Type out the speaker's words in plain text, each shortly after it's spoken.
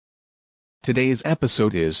Today's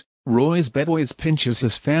episode is, Roy's Bedoys pinches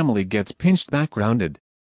his family gets pinched back grounded.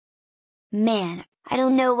 Man, I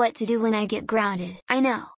don't know what to do when I get grounded. I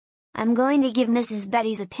know. I'm going to give Mrs.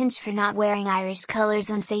 Bedoys a pinch for not wearing Irish colors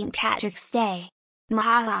on St. Patrick's Day.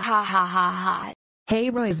 Mwahahahahaha. Hey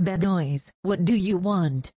Roy's Bedoys, what do you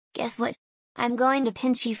want? Guess what? I'm going to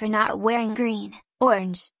pinch you for not wearing green,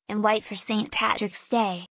 orange, and white for St. Patrick's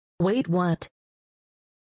Day. Wait, what?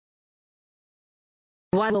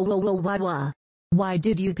 Why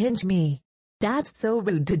did you pinch me? That's so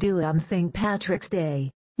rude to do on St. Patrick's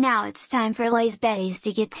Day. Now it's time for Roy's Bedoys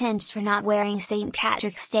to get pinched for not wearing St.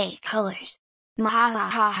 Patrick's Day colors.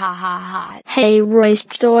 Mwahahahahaha. Hey Roy's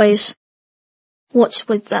Bedoys. What's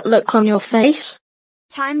with that look on your face?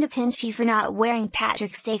 Time to pinch you for not wearing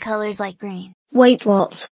Patrick's Day colors like green. Wait,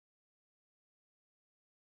 what?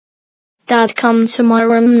 Dad, come to my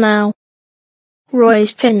room now.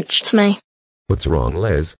 Roy's pinched me. What's wrong,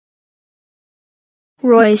 Les?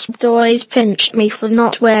 Roy's Bedoys pinched me for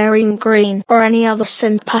not wearing green or any other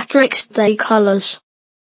St. Patrick's Day colors.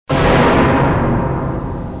 Oh.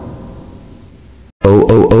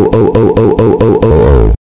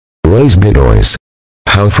 Roy's Bedoys.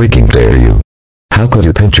 How freaking dare you? How could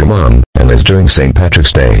you pinch your mom, and Les during St.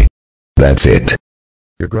 Patrick's Day? That's it.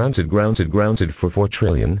 You're grounded for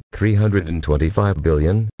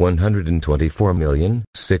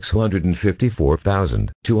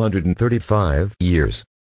 4,325,124,654,235 years.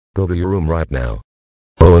 Go to your room right now.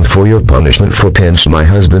 Oh, and for your punishment for pinch my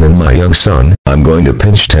husband and my young son, I'm going to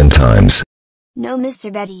pinch 10 times. No,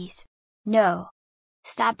 Mr. Bedoys. No.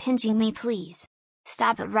 Stop pinching me, please.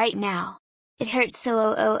 Stop it right now. It hurts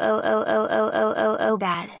so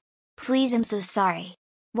bad. Please, I'm so sorry.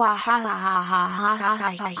 Now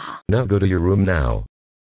go to your room now.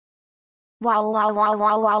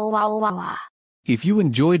 If you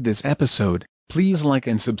enjoyed this episode, please like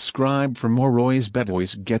and subscribe for more Roy's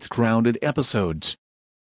Bedoys Gets Grounded episodes.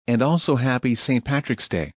 And also happy St. Patrick's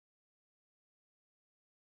Day.